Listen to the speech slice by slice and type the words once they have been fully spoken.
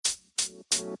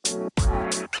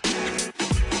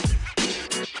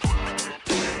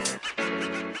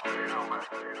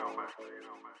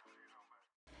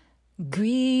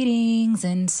Greetings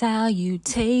and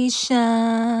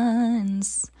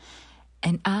salutations.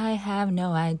 And I have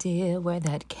no idea where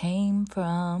that came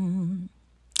from.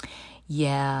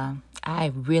 Yeah,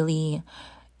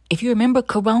 if you remember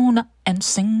Corona and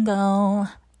Single,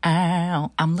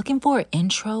 I'm looking for an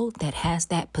intro that has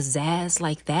that pizzazz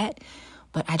like that.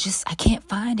 But I can't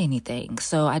find anything.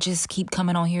 So I just keep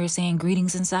coming on here saying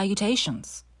greetings and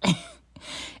salutations.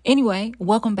 Anyway,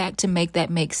 welcome back to Make That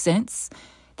Make Sense.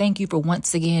 Thank you for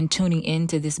once again tuning in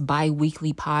to this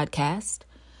bi-weekly podcast.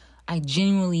 I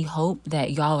genuinely hope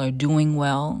that y'all are doing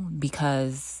well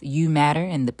because you matter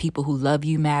and the people who love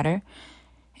you matter.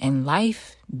 And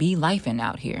life be lifing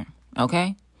out here,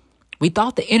 okay? We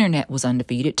thought the internet was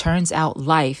undefeated. Turns out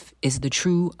life is the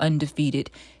true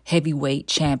undefeated heavyweight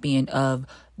champion of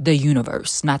the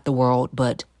universe. Not the world,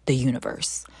 but the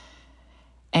universe.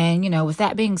 And, with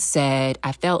that being said,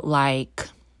 I felt like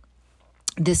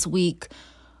this week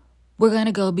we're going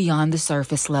to go beyond the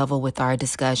surface level with our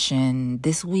discussion.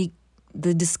 This week,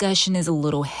 the discussion is a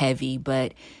little heavy,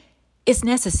 but it's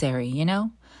necessary,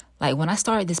 Like when I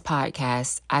started this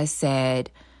podcast, I said,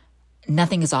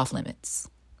 nothing is off limits.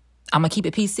 I'm going to keep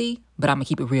it PC, but I'm going to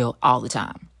keep it real all the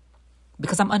time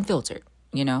because I'm unfiltered,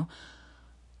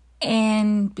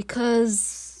 And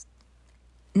because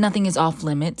nothing is off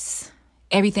limits,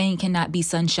 everything cannot be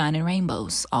sunshine and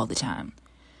rainbows all the time.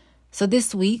 So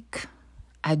this week,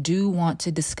 I do want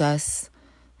to discuss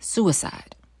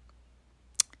suicide.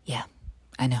 Yeah,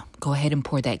 I know. Go ahead and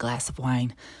pour that glass of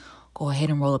wine. Go ahead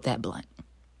and roll up that blunt.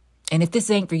 And if this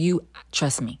ain't for you,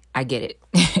 trust me, I get it.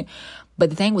 But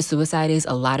the thing with suicide is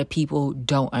a lot of people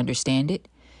don't understand it.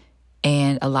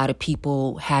 And a lot of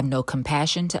people have no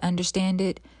compassion to understand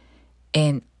it.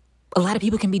 And a lot of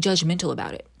people can be judgmental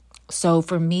about it. So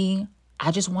for me, I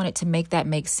just wanted to make that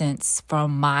make sense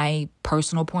from my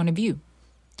personal point of view,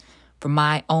 from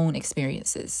my own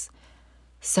experiences.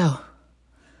 So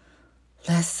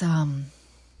let's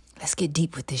get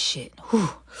deep with this shit. Whew.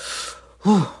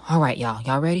 All right, y'all.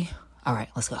 Y'all ready? All right,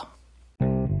 let's go.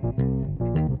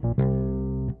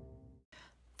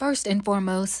 First and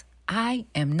foremost, I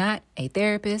am not a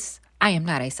therapist. I am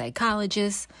not a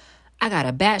psychologist. I got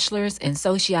a bachelor's in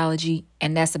sociology,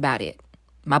 and that's about it.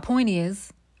 My point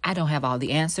is, I don't have all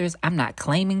the answers. I'm not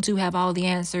claiming to have all the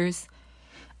answers.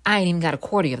 I ain't even got a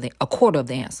quarter of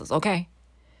the answers, okay?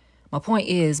 My point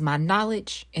is, my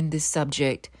knowledge in this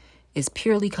subject is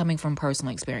purely coming from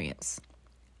personal experience.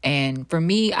 And for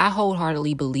me, I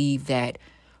wholeheartedly believe that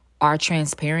our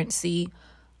transparency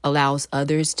allows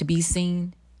others to be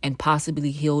seen and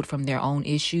possibly healed from their own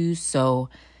issues. So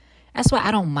that's why I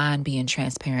don't mind being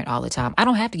transparent all the time. I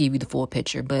don't have to give you the full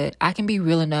picture, but I can be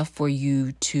real enough for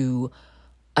you to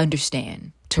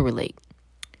understand, to relate.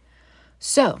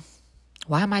 So,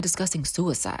 why am I discussing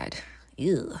suicide?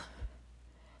 Ew.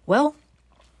 Well,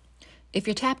 if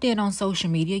you're tapped in on social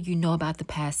media, you know about the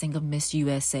passing of Miss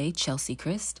USA, Chelsea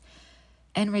Christ,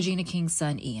 and Regina King's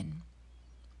son, Ian.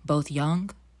 Both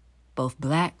young, both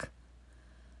black,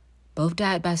 both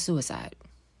died by suicide.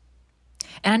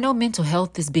 And I know mental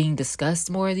health is being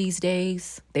discussed more these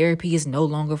days. Therapy is no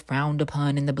longer frowned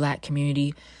upon in the black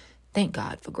community. Thank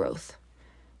God for growth.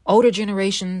 Older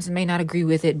generations may not agree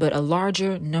with it, but a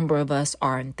larger number of us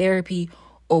are in therapy,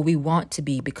 or we want to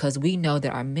be, because we know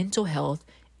that our mental health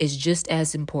is just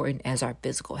as important as our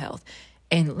physical health.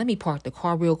 And let me park the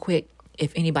car real quick.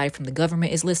 If anybody from the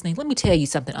government is listening, let me tell you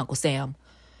something, Uncle Sam.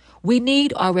 We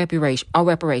need our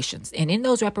reparations. And in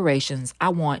those reparations, I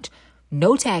want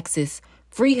no taxes,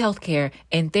 free healthcare,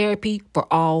 and therapy for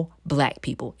all black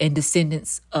people and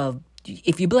descendants of,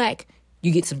 if you're black,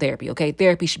 you get some therapy, okay?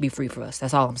 Therapy should be free for us.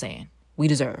 That's all I'm saying. We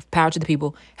deserve. Power to the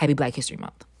people. Happy Black History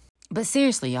Month. But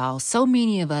seriously, y'all, so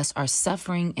many of us are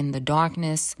suffering in the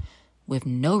darkness with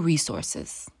no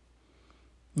resources,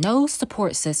 no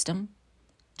support system,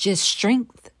 just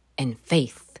strength and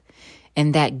faith,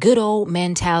 and that good old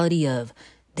mentality of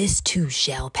this too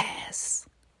shall pass.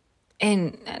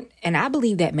 And I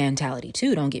believe that mentality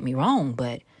too, don't get me wrong,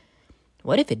 but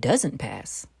what if it doesn't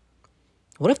pass?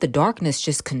 What if the darkness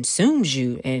just consumes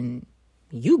you and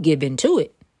you give into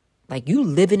it? Like you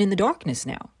living in the darkness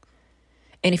now.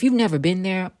 And if you've never been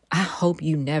there, I hope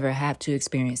you never have to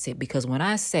experience it. Because when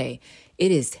I say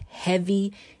it is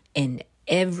heavy in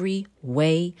every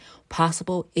way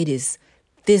possible, it is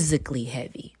physically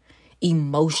heavy,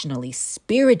 emotionally,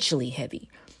 spiritually heavy.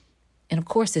 And of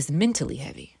course, it's mentally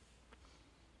heavy.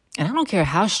 And I don't care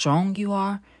how strong you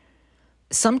are.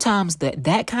 Sometimes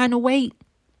that kind of weight,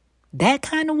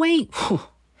 whew,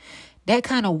 That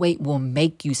kind of weight will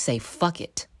make you say, fuck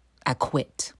it, I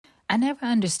quit. I never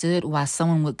understood why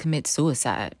someone would commit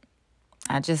suicide.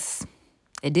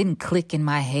 It didn't click in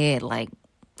my head like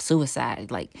suicide.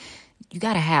 Like, you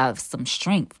got to have some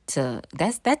strength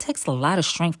that takes a lot of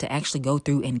strength to actually go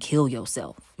through and kill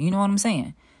yourself. You know what I'm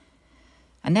saying?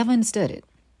 I never understood it.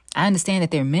 I understood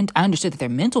that their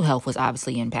mental health was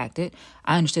obviously impacted.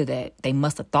 I understood that they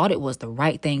must have thought it was the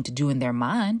right thing to do in their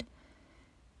mind.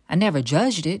 I never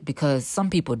judged it because some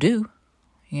people do.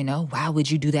 You know, why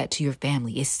would you do that to your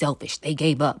family? It's selfish. They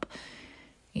gave up.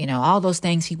 You know, all those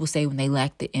things people say when they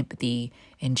lack the empathy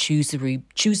and choose to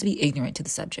be ignorant to the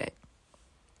subject.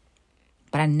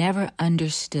 But I never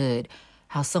understood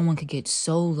how someone could get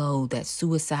so low that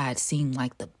suicide seemed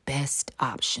like the best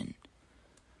option.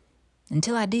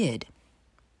 Until I did.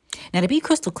 Now, to be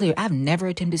crystal clear, I've never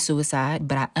attempted suicide,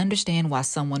 but I understand why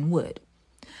someone would.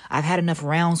 I've had enough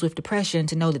rounds with depression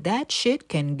to know that shit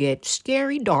can get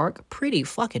scary dark pretty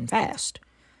fucking fast.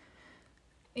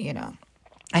 You know,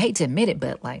 I hate to admit it,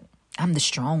 but like, I'm the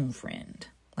strong friend.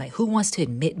 Like, who wants to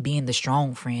admit being the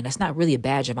strong friend? That's not really a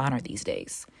badge of honor these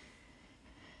days.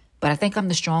 But I think I'm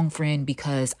the strong friend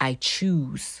because I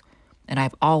choose. And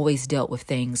I've always dealt with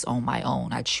things on my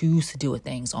own. I choose to deal with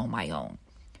things on my own.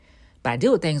 But I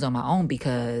deal with things on my own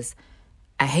because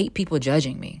I hate people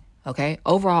judging me, okay?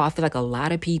 Overall, I feel like a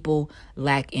lot of people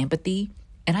lack empathy.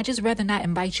 And I just rather not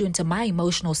invite you into my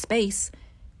emotional space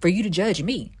for you to judge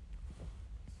me.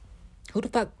 Who the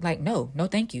fuck, like, no,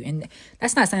 thank you. And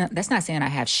that's not saying I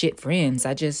have shit friends.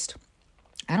 I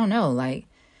don't know. Like,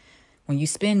 when you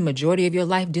spend majority of your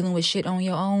life dealing with shit on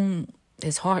your own,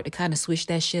 it's hard to kind of switch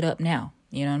that shit up now.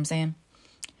 You know what I'm saying?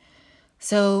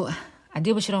 So I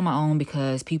deal with shit on my own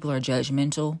because people are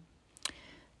judgmental.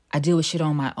 I deal with shit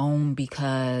on my own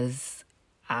because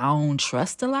I don't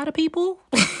trust a lot of people.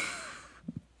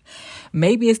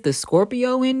 Maybe it's the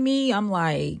Scorpio in me. I'm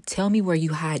like, tell me where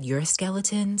you hide your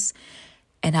skeletons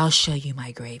and I'll show you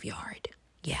my graveyard.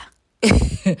 Yeah.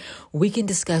 We can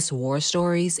discuss war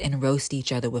stories and roast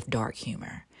each other with dark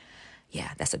humor. Yeah,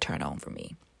 that's a turn on for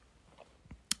me.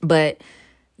 But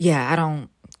yeah,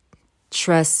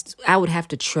 I would have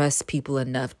to trust people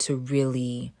enough to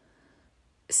really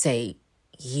say,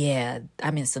 yeah,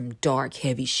 I'm in some dark,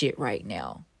 heavy shit right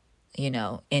now, you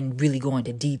know, and really go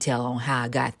into detail on how I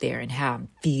got there and how I'm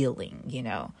feeling, you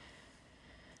know.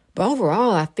 But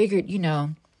overall, I figured, you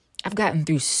know, I've gotten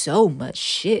through so much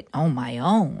shit on my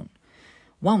own.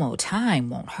 One more time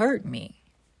won't hurt me.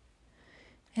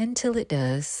 Until it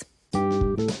does.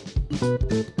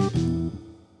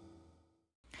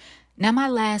 Now, my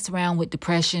last round with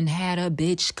depression had a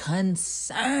bitch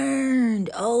concerned.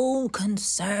 Oh,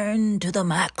 concerned to the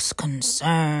max,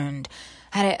 concerned.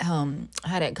 How that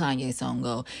Kanye song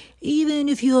go? Even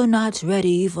if you're not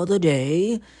ready for the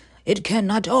day, it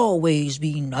cannot always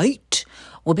be night.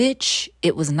 Well, bitch,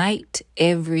 it was night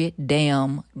every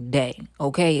damn day,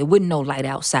 okay? It wasn't no light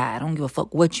outside. I don't give a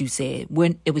fuck what you said.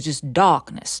 When it was just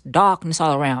darkness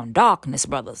all around. Darkness,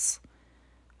 brothers,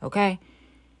 okay?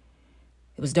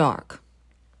 It was dark.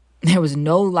 There was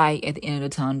no light at the end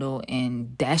of the tunnel,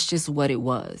 and that's just what it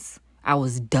was. I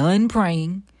was done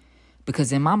praying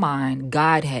because in my mind,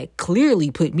 God had clearly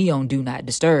put me on Do Not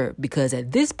Disturb because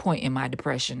at this point in my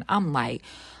depression, I'm like,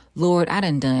 Lord, I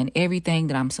done everything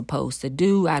that I'm supposed to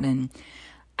do. I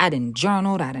done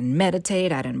journaled, I done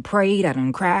meditated, I done prayed, I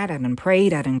done cried, I done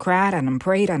prayed, I done cried, I done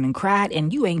prayed, I done cried,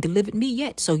 and you ain't delivered me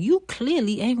yet. So you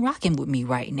clearly ain't rocking with me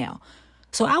right now.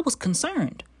 So I was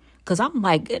concerned because I'm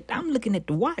like, I'm looking at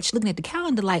the watch, looking at the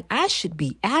calendar like I should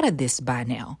be out of this by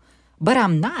now. But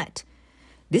I'm not.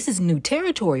 This is new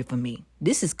territory for me.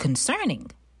 This is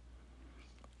concerning.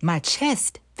 My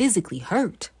chest physically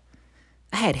hurt.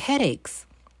 I had headaches.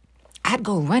 I'd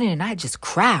go running and I'd just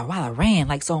cry while I ran,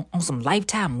 like so on some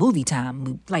Lifetime movie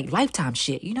time, like Lifetime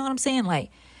shit. You know what I'm saying?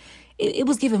 Like, it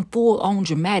was giving full-on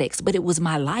dramatics, but it was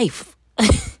my life.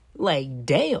 Like,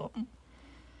 damn.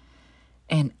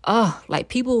 And,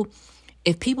 like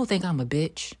if people think I'm a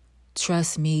bitch,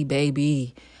 trust me,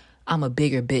 baby, I'm a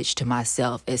bigger bitch to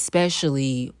myself,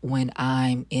 especially when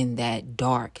I'm in that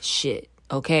dark shit,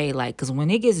 okay? Like, because when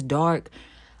it gets dark,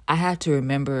 I have to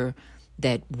remember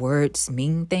that words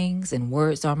mean things and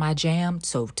words are my jam.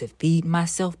 So to feed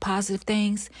myself positive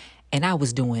things, and I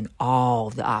was doing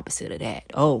all the opposite of that.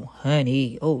 Oh,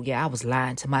 honey. Oh, yeah, I was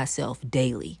lying to myself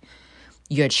daily.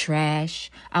 You're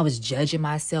trash. I was judging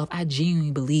myself. I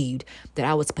genuinely believed that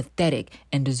I was pathetic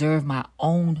and deserved my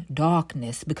own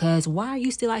darkness because why are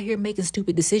you still out here making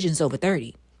stupid decisions over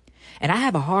 30? And I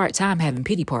have a hard time having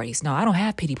pity parties. No, I don't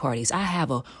have pity parties. I have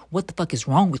a what the fuck is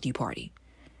wrong with you party.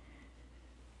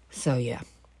 So, yeah.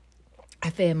 I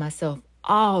fed myself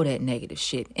all that negative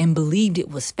shit and believed it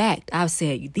was fact. I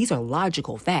said, these are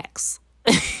logical facts.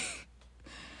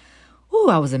 Ooh,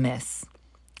 I was a mess.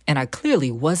 And I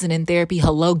clearly wasn't in therapy.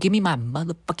 Hello, give me my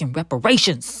motherfucking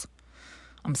reparations.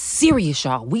 I'm serious,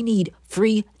 y'all. We need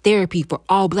free therapy for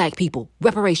all Black people.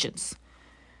 Reparations.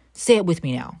 Say it with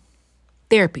me now.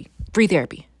 Therapy. Free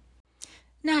therapy.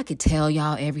 Now I could tell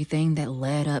y'all everything that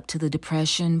led up to the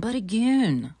depression, but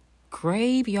again,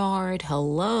 graveyard,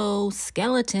 hello,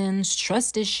 skeletons,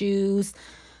 trust issues.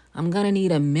 I'm going to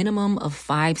need a minimum of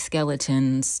 5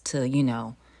 skeletons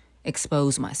to,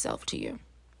 expose myself to you.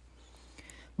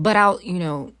 But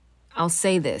I'll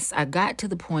say this. I got to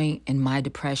the point in my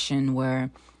depression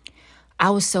where I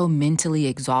was so mentally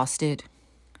exhausted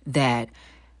that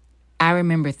I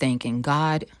remember thinking,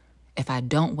 God, if I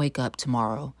don't wake up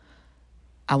tomorrow,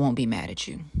 I won't be mad at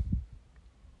you.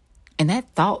 And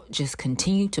that thought just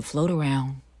continued to float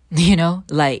around, it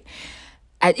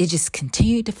just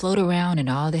continued to float around in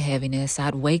all the heaviness.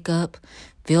 I'd wake up,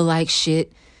 feel like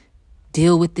shit,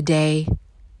 deal with the day,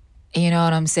 you know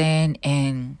what I'm saying?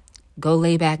 And go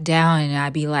lay back down and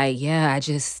I'd be like, yeah,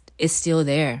 it's still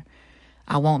there.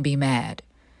 I won't be mad.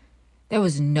 There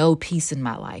was no peace in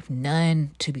my life,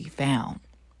 none to be found.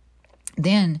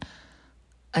 Then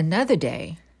another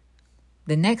day,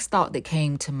 the next thought that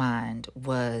came to mind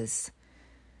was,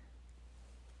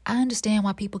 I understand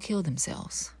why people kill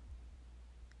themselves.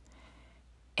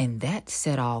 And that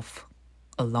set off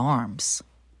alarms.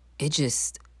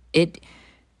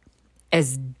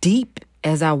 As deep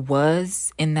as I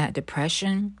was in that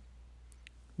depression,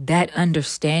 that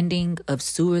understanding of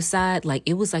suicide,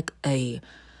 it was I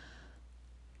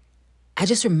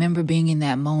just remember being in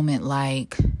that moment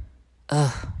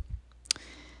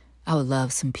I would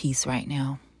love some peace right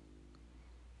now.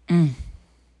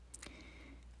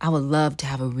 I would love to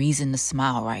have a reason to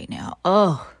smile right now.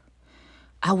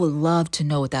 I would love to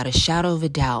know without a shadow of a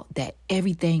doubt that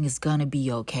everything is going to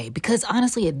be okay. Because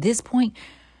honestly, at this point,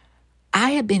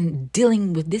 I have been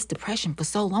dealing with this depression for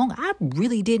so long, I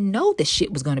really didn't know that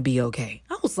shit was going to be okay.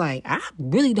 I was like, I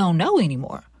really don't know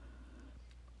anymore.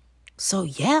 So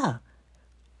yeah,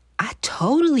 I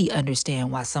totally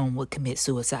understand why someone would commit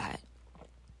suicide.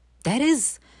 That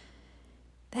is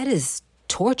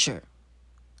torture.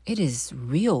 It is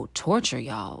real torture,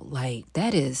 y'all.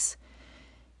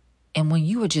 And when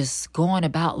you are just going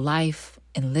about life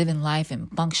and living life and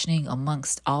functioning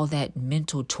amongst all that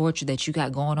mental torture that you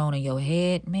got going on in your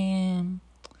head, man.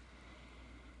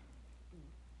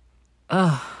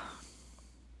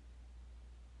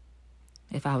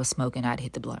 If I was smoking, I'd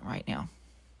hit the blunt right now.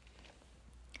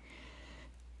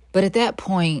 But at that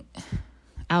point,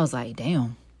 I was like,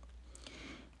 damn,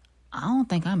 I don't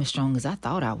think I'm as strong as I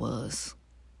thought I was.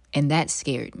 And that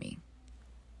scared me.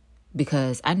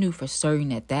 Because I knew for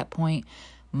certain at that point,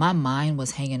 my mind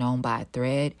was hanging on by a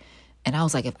thread. And I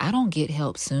was like, if I don't get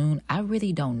help soon, I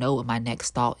really don't know what my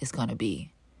next thought is going to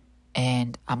be.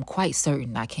 And I'm quite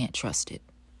certain I can't trust it.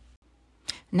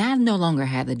 Now I no longer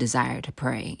have the desire to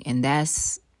pray. And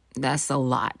that's a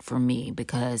lot for me.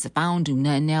 Because if I don't do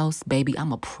nothing else, baby, I'm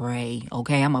going to pray.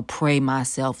 Okay? I'm going to pray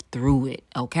myself through it.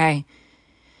 Okay?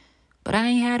 But I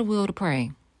ain't had a will to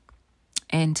pray.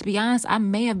 And to be honest, I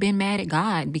may have been mad at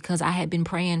God because I had been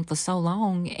praying for so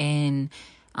long. And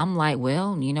I'm like,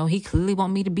 well, he clearly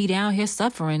want me to be down here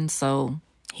suffering. So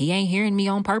he ain't hearing me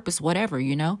on purpose, whatever,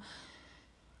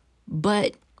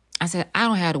 But I said, I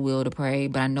don't have the will to pray,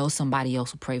 but I know somebody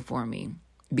else will pray for me.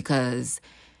 Because,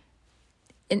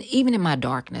 and even in my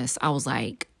darkness, I was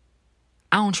like,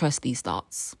 I don't trust these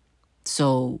thoughts.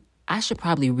 So I should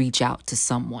probably reach out to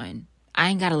someone. I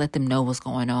ain't got to let them know what's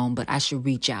going on, but I should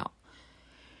reach out.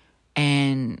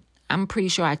 And I'm pretty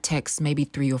sure I text maybe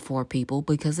 3 or 4 people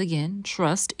because, again,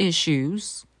 trust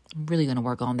issues. I'm really going to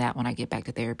work on that when I get back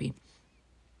to therapy.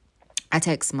 I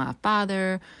text my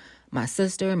father, my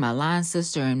sister, my line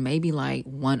sister, and maybe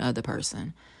one other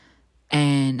person.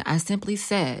 And I simply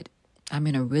said, I'm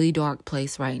in a really dark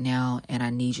place right now, and I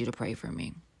need you to pray for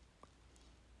me.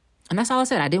 And that's all I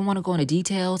said. I didn't want to go into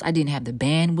details. I didn't have the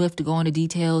bandwidth to go into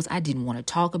details. I didn't want to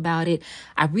talk about it.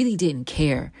 I really didn't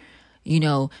care. You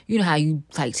know how you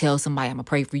tell somebody I'm gonna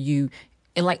pray for you,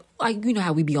 and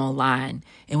how we be online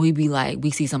and we be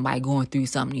we see somebody going through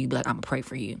something, you be like, I'm gonna pray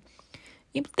for you.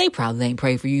 They probably ain't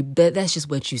pray for you, but that's just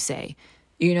what you say.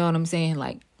 You know what I'm saying?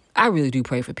 I really do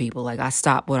pray for people. I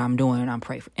stop what I'm doing and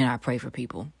I pray for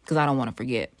people because I don't want to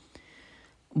forget.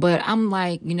 But I'm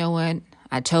like, you know what?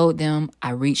 I told them,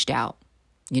 I reached out.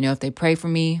 If they pray for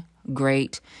me,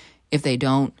 great. If they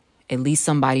don't, at least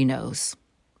somebody knows.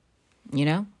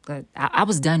 But I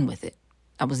was done with it.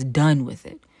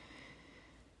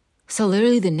 So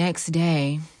literally the next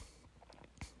day,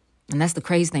 and that's the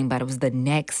crazy thing about it, was the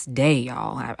next day,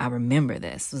 y'all. I remember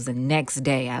this. It was the next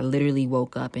day. I literally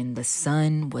woke up and the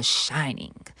sun was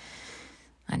shining.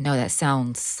 I know it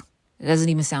doesn't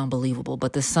even sound believable,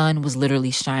 but the sun was literally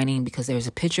shining because there's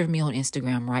a picture of me on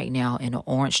Instagram right now in an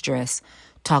orange dress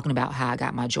talking about how I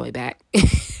got my joy back.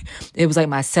 It was like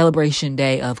my celebration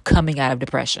day of coming out of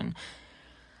depression.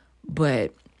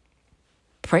 But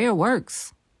prayer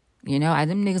works.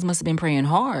 Them niggas must have been praying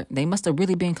hard. They must have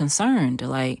really been concerned.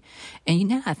 And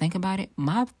I think about it,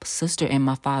 my sister and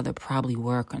my father probably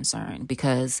were concerned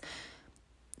because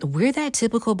we're that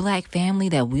typical Black family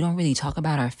that we don't really talk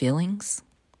about our feelings.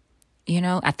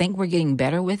 I think we're getting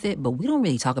better with it, but we don't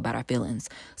really talk about our feelings.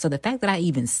 So the fact that I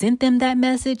even sent them that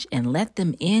message and let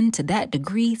them in to that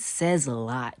degree says a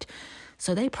lot.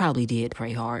 So they probably did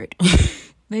pray hard.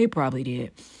 They probably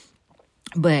did.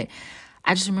 But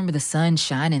I just remember the sun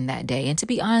shining that day. And to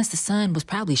be honest, the sun was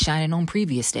probably shining on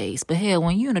previous days. But hell,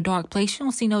 when you're in a dark place, you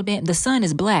don't see no the sun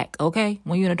is black, okay?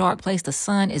 When you're in a dark place, the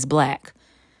sun is black.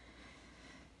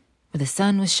 But the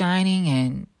sun was shining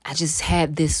and I just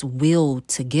had this will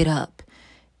to get up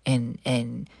and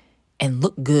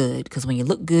look good. Because when you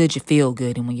look good, you feel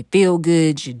good. And when you feel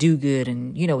good, you do good.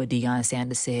 And you know what Deion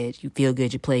Sanders said, you feel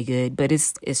good, you play good. But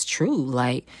it's true.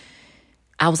 Like,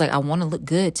 I was like, I want to look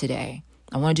good today.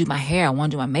 I want to do my hair. I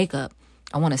want to do my makeup.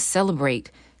 I want to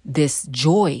celebrate this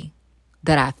joy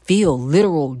that I feel,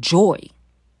 literal joy.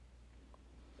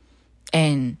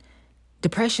 And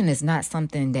depression is not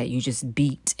something that you just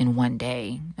beat in one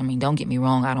day. I mean, don't get me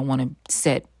wrong. I don't want to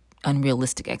set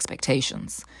unrealistic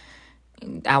expectations.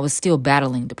 I was still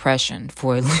battling depression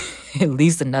for at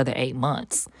least another 8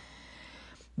 months.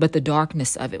 But the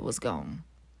darkness of it was gone.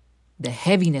 The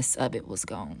heaviness of it was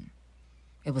gone.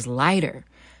 It was lighter.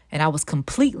 And I was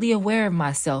completely aware of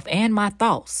myself and my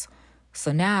thoughts.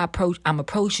 So now I'm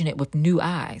approaching it with new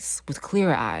eyes, with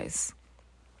clearer eyes.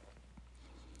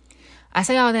 I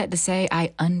say all that to say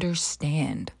I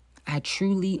understand. I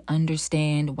truly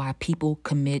understand why people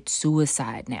commit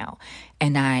suicide now.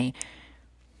 And I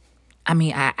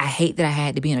hate that I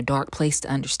had to be in a dark place to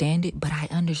understand it, but I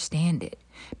understand it.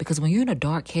 Because when you're in a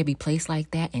dark, heavy place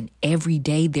like that and every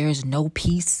day there's no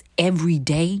peace, every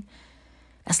day,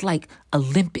 that's like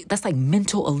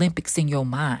mental Olympics in your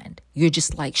mind. You're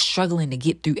just like struggling to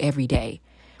get through every day.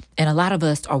 And a lot of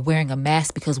us are wearing a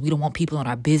mask because we don't want people in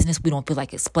our business. We don't feel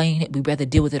like explaining it. We'd rather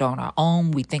deal with it on our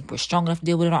own. We think we're strong enough to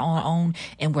deal with it on our own.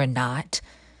 And we're not.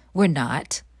 We're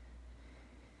not.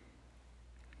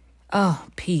 Oh,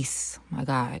 peace. My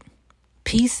God.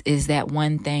 Peace is that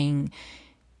one thing.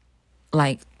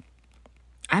 Like,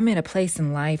 I'm in a place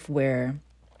in life where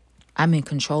I'm in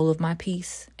control of my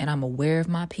peace and I'm aware of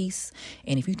my peace.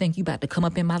 And if you think you about to come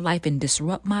up in my life and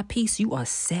disrupt my peace, you are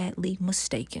sadly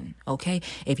mistaken. Okay.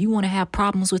 If you want to have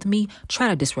problems with me, try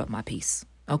to disrupt my peace.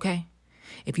 Okay.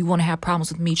 If you want to have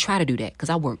problems with me, try to do that. Because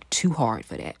I work too hard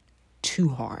for that. Too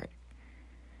hard.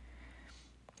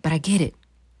 But I get it.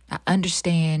 I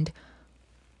understand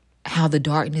how the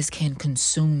darkness can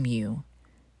consume you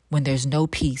when there's no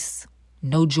peace,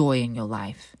 no joy in your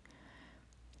life.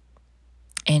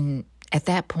 And at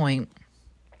that point,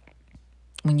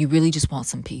 when you really just want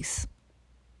some peace,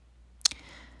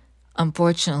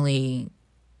 unfortunately,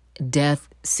 death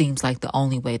seems like the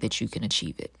only way that you can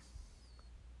achieve it.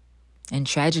 And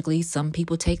tragically, some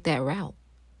people take that route.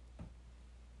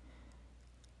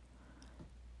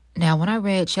 Now, when I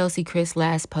read Chelsea Chris'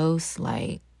 last post,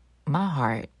 like, my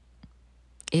heart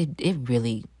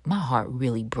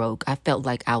really broke. I felt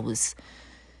like I was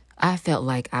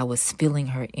feeling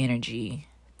her energy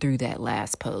through that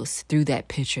last post, through that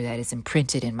picture that is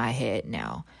imprinted in my head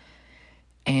now.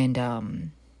 And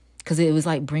because it was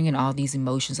like bringing all these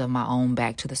emotions of my own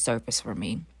back to the surface for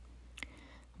me.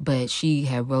 But she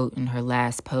had wrote in her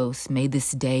last post, "May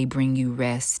this day bring you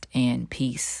rest and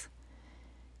peace."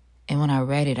 And when I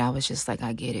read it, I was just like,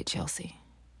 I get it, Chelsea.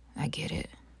 I get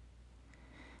it.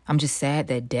 I'm just sad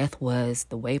that death was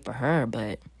the way for her,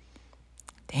 but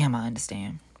damn, I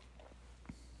understand.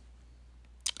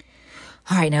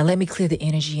 All right, now let me clear the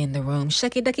energy in the room.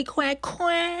 Shucky ducky quack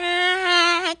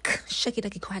quack. Shucky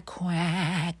ducky quack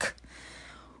quack.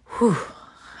 Whew.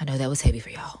 I know that was heavy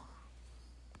for y'all.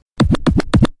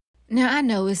 Now, I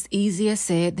know it's easier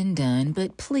said than done,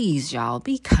 but please, y'all,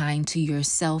 be kind to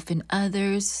yourself and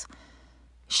others.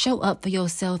 Show up for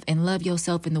yourself and love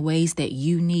yourself in the ways that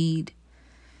you need.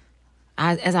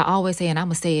 As I always say, and I'm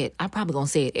going to say it, I'm probably going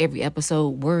to say it every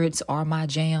episode, words are my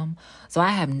jam. So I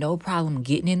have no problem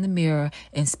getting in the mirror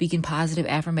and speaking positive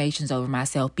affirmations over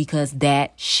myself because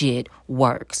that shit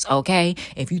works, okay?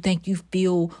 If you think you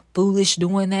feel foolish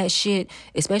doing that shit,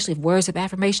 especially if words of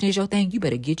affirmation is your thing, you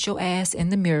better get your ass in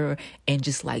the mirror and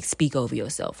just like speak over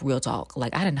yourself. Real talk.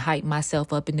 Like I didn't hype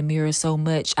myself up in the mirror so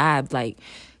much.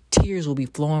 Tears will be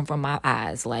flowing from my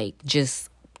eyes. Like just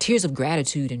tears of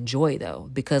gratitude and joy though,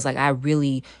 because like I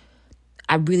really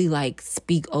like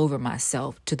speak over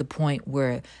myself to the point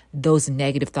where those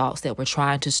negative thoughts that were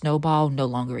trying to snowball no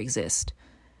longer exist.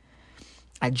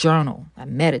 I journal, I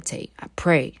meditate, I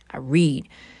pray, I read.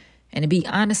 And to be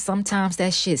honest, sometimes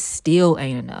that shit still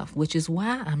ain't enough, which is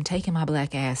why I'm taking my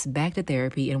black ass back to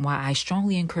therapy and why I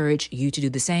strongly encourage you to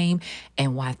do the same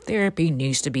and why therapy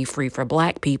needs to be free for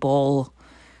black people.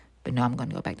 But no, I'm going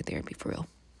to go back to therapy for real.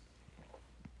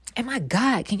 And my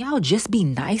God, can y'all just be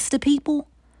nice to people?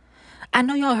 I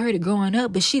know y'all heard it growing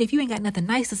up, but shit, if you ain't got nothing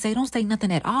nice to say, don't say nothing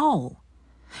at all.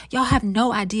 Y'all have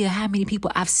no idea how many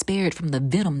people I've spared from the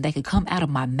venom that could come out of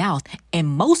my mouth, and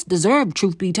most deserve,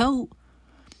 truth be told.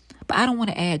 But I don't want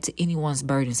to add to anyone's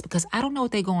burdens because I don't know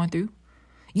what they're going through.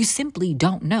 You simply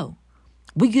don't know.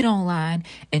 We get online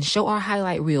and show our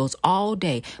highlight reels all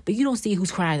day, but you don't see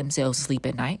who's crying themselves to sleep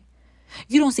at night.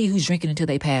 You don't see who's drinking until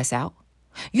they pass out.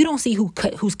 You don't see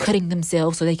who's cutting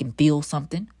themselves so they can feel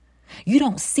something. You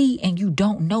don't see and you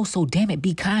don't know, so damn it,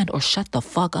 be kind or shut the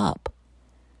fuck up.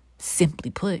 Simply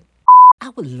put, I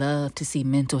would love to see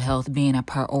mental health being a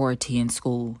priority in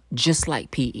school, just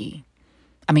like PE.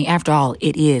 I mean, after all,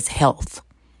 it is health.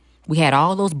 We had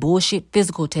all those bullshit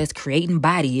physical tests creating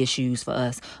body issues for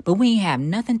us, but we ain't have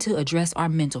nothing to address our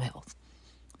mental health.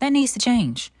 That needs to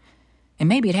change. And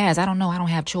maybe it has. I don't know. I don't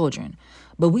have children.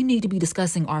 But we need to be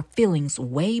discussing our feelings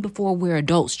way before we're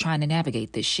adults trying to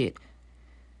navigate this shit.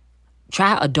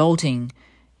 Try adulting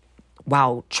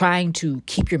while trying to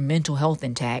keep your mental health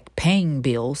intact, paying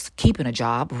bills, keeping a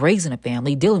job, raising a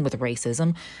family, dealing with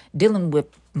racism, dealing with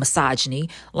misogyny.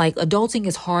 Like adulting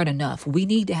is hard enough. We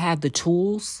need to have the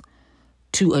tools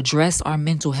to address our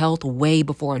mental health way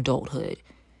before adulthood.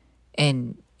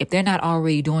 And if they're not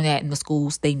already doing that in the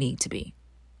schools, they need to be.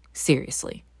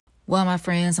 Seriously. Well, my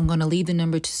friends, I'm going to leave the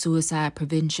number to suicide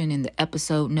prevention in the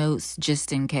episode notes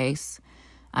just in case.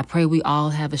 I pray we all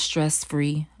have a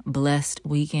stress-free, blessed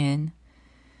weekend.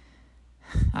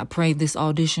 I pray this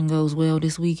audition goes well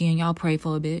this weekend. Y'all pray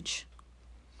for a bitch.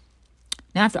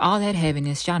 Now, after all that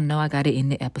heaviness, y'all know I got to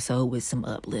end the episode with some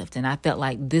uplift. And I felt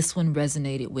like this one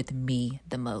resonated with me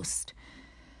the most.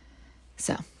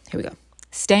 So, here we go.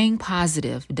 Staying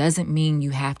positive doesn't mean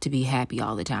you have to be happy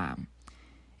all the time.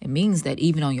 It means that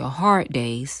even on your hard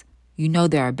days, you know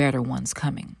there are better ones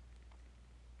coming.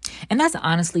 And that's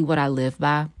honestly what I live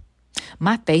by.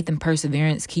 My faith and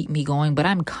perseverance keep me going, but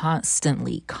I'm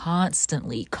constantly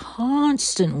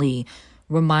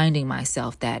reminding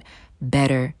myself that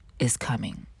better is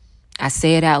coming. I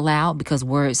say it out loud because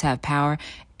words have power.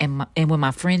 And when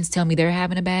my friends tell me they're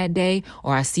having a bad day,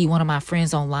 or I see one of my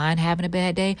friends online having a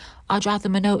bad day, I'll drop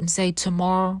them a note and say,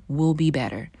 tomorrow will be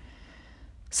better.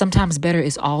 Sometimes better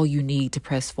is all you need to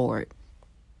press forward,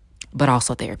 but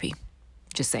also therapy.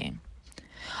 Just saying.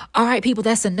 All right, people,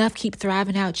 that's enough. Keep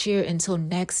thriving out here. Until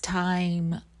next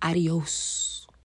time, adios.